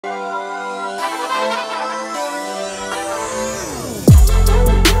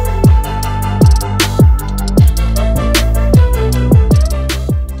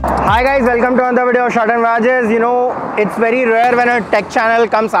Hi guys, welcome to another video of Shot and Rajes. You know, it's very rare when a tech channel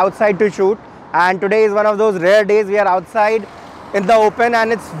comes outside to shoot, and today is one of those rare days. We are outside in the open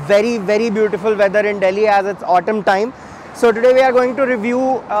and it's very beautiful weather in Delhi as it's autumn time. So today we are going to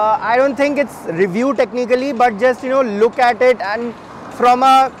review, I don't think it's review technically, but just, look at it and from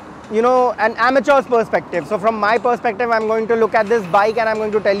a, an amateur's perspective. So from my perspective, I'm going to look at this bike and I'm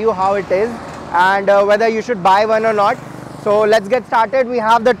going to tell you how it is and whether you should buy one or not. So let's get started. We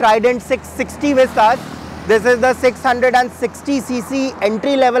have the Trident 660 with us. This is the 660cc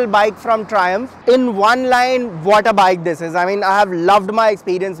entry-level bike from Triumph. In one line, what a bike this is. I mean, I have loved my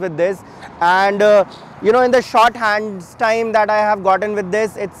experience with this. And, in the short hands time that I have gotten with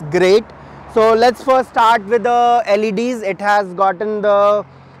this, it's great. So let's first start with the LEDs. It has gotten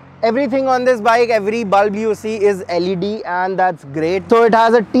everything on this bike, every bulb you see is LED, and that's great. So it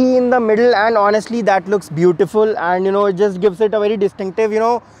has a T in the middle, and honestly that looks beautiful, and it just gives it a very distinctive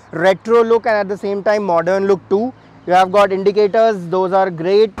retro look and at the same time modern look too. You have got indicators, those are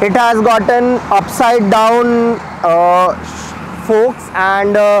great. It has gotten upside down forks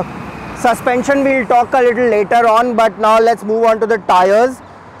and suspension we'll talk a little later on, but now let's move on to the tires.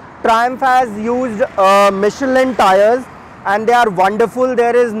 Triumph has used Michelin tires and they are wonderful.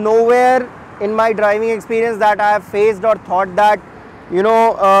 There is nowhere in my driving experience that I have faced or thought that you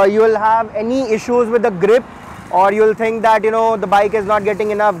will have any issues with the grip, or you'll think that the bike is not getting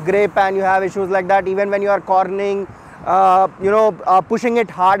enough grip and you have issues like that even when you are cornering, pushing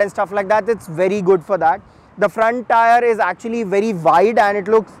it hard and stuff like that. It's very good for that. The front tire is actually very wide and it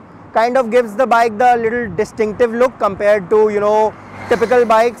looks kind of gives the bike the little distinctive look compared to typical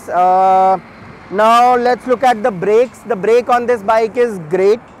bikes. Now let's look at the brakes. The brake on this bike is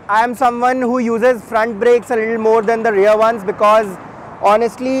great. I am someone who uses front brakes a little more than the rear ones because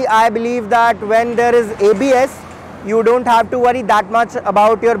honestly I believe that when there is ABS, you don't have to worry that much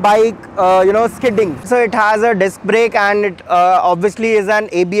about your bike skidding. So it has a disc brake and it obviously is an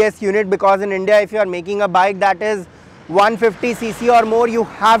ABS unit, because in India if you are making a bike that is 150cc or more, you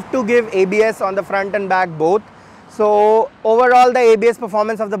have to give ABS on the front and back both. So overall the ABS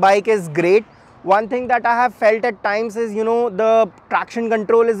performance of the bike is great. One thing that I have felt at times is, the traction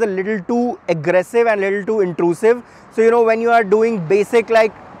control is a little too aggressive and a little too intrusive. So, when you are doing basic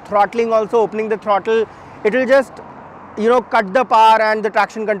like throttling, also opening the throttle, it will just, cut the power and the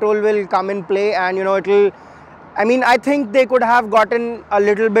traction control will come in play, and, I think they could have gotten a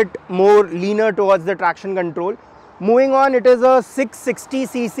little bit more leaner towards the traction control. Moving on, it is a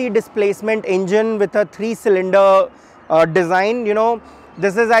 660cc displacement engine with a 3-cylinder design.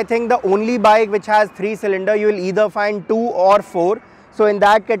 This is, I think, the only bike which has 3-cylinder. You will either find 2 or 4. So in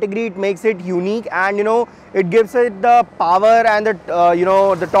that category, it makes it unique, and it gives it the power and the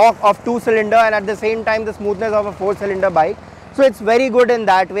the torque of 2-cylinder, and at the same time the smoothness of a 4-cylinder bike. So it's very good in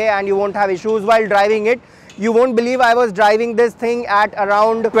that way, and you won't have issues while driving it. You won't believe I was driving this thing at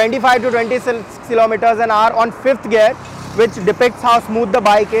around 25 to 26 kilometers an hour on 5th gear, which depicts how smooth the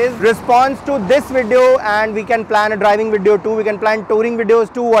bike is. Response to this video, and we can plan a driving video too, we can plan touring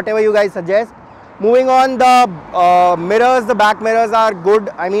videos too, whatever you guys suggest. Moving on, the mirrors, the back mirrors are good.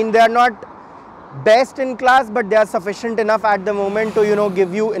 I mean, they are not best in class, but they are sufficient enough at the moment to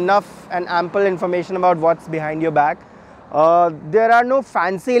give you enough and ample information about what's behind your back. There are no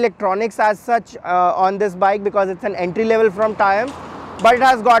fancy electronics as such on this bike because it's an entry level from Triumph, but it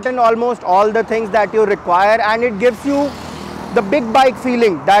has gotten almost all the things that you require, and it gives you the big bike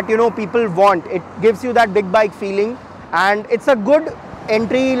feeling that people want. It gives you that big bike feeling, and it's a good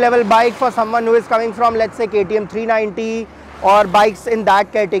entry level bike for someone who is coming from, let's say, KTM 390 or bikes in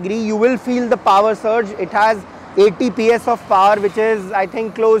that category. You will feel the power surge. It has 80 PS of power, which is, I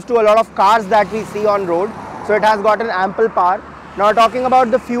think, close to a lot of cars that we see on road. So it has got an ample power. Now talking about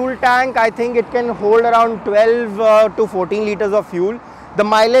the fuel tank, I think it can hold around 12 to 14 liters of fuel. The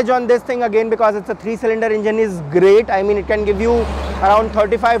mileage on this thing, again, because it's a 3-cylinder engine, is great. I mean, it can give you around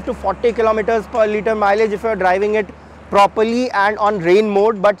 35 to 40 kilometers per liter mileage if you're driving it properly and on rain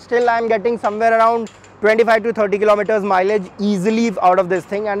mode, but still I'm getting somewhere around 25 to 30 kilometers mileage easily out of this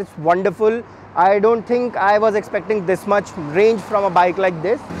thing, and it's wonderful. I don't think I was expecting this much range from a bike like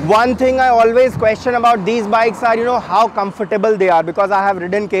this. One thing I always question about these bikes are, how comfortable they are, because I have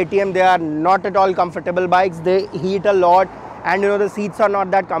ridden KTM. They are not at all comfortable bikes. They heat a lot, and the seats are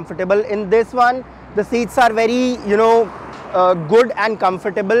not that comfortable. In this one, the seats are very good and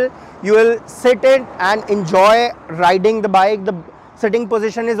comfortable. You will sit in and enjoy riding the bike. The sitting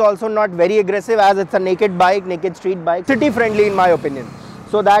position is also not very aggressive as it's a naked bike, naked street bike. City friendly in my opinion.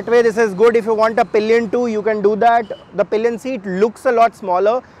 So that way this is good. If you want a pillion too, you can do that. The pillion seat looks a lot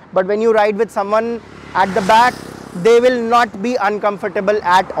smaller, but when you ride with someone at the back, they will not be uncomfortable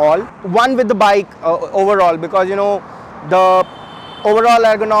at all. One with the bike overall, because you know, the overall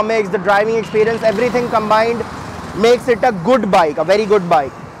ergonomics, the driving experience, everything combined makes it a good bike, a very good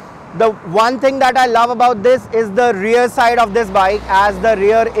bike. The one thing that I love about this is the rear side of this bike, as the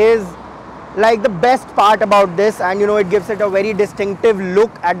rear is like the best part about this, and you know, it gives it a very distinctive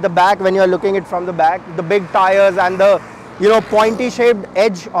look at the back when you're looking it from the back. The big tires and the, you know, pointy shaped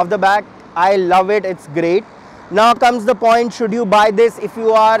edge of the back, I love it. It's great. Now comes the point, should you buy this? If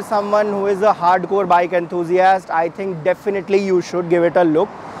you are someone who is a hardcore bike enthusiast, I think definitely you should give it a look.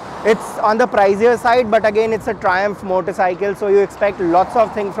 It's on the pricier side, but again, it's a Triumph motorcycle, so you expect lots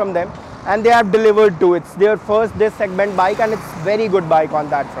of things from them, and they have delivered too. It's their first this segment bike, and it's very good bike on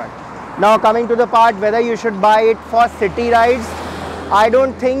that front. Now coming to the part whether you should buy it for city rides, I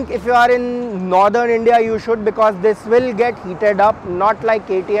don't think if you are in northern India you should, because this will get heated up, not like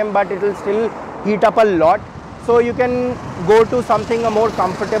KTM, but it will still heat up a lot. So you can go to something a more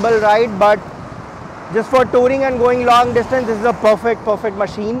comfortable ride, but just for touring and going long distance, this is a perfect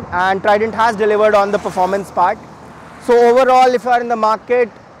machine, and Trident has delivered on the performance part. So overall, if you are in the market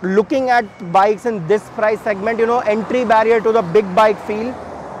looking at bikes in this price segment, you know, entry barrier to the big bike feel,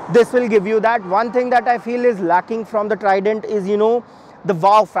 this will give you that. One thing that I feel is lacking from the Trident is, you know, the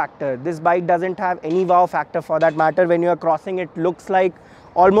wow factor. This bike doesn't have any wow factor for that matter. When you are crossing, it looks like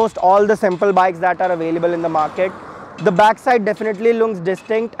almost all the simple bikes that are available in the market. The backside definitely looks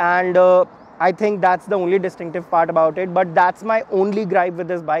distinct, and I think that's the only distinctive part about it. But that's my only gripe with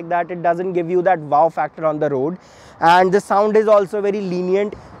this bike, that it doesn't give you that wow factor on the road. And the sound is also very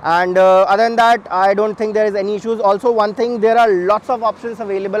lenient, and other than that, I don't think there is any issues. Also, one thing, there are lots of options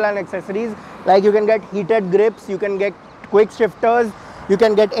available and accessories, like you can get heated grips, you can get quick shifters, you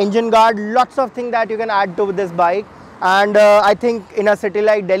can get engine guard, lots of things that you can add to this bike. And I think in a city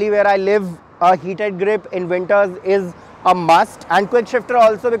like Delhi where I live, a heated grip in winters is a must, and quick shifter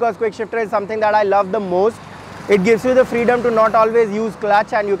also, because quick shifter is something that I love the most. It gives you the freedom to not always use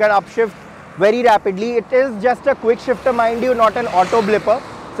clutch, and you can upshift very rapidly. It is just a quick shifter, mind you, not an auto blipper,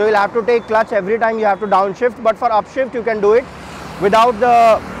 so you'll have to take clutch every time you have to downshift, but for upshift you can do it without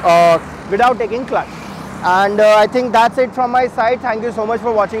without taking clutch. And I think that's it from my side. Thank you so much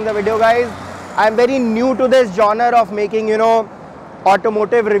for watching the video, guys. I'm very new to this genre of making, you know,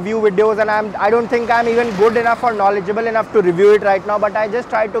 automotive review videos, and I don't think I'm even good enough or knowledgeable enough to review it right now, but I just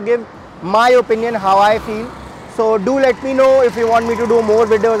try to give my opinion, how I feel. So do let me know if you want me to do more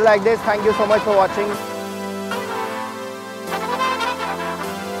videos like this. Thank you so much for watching.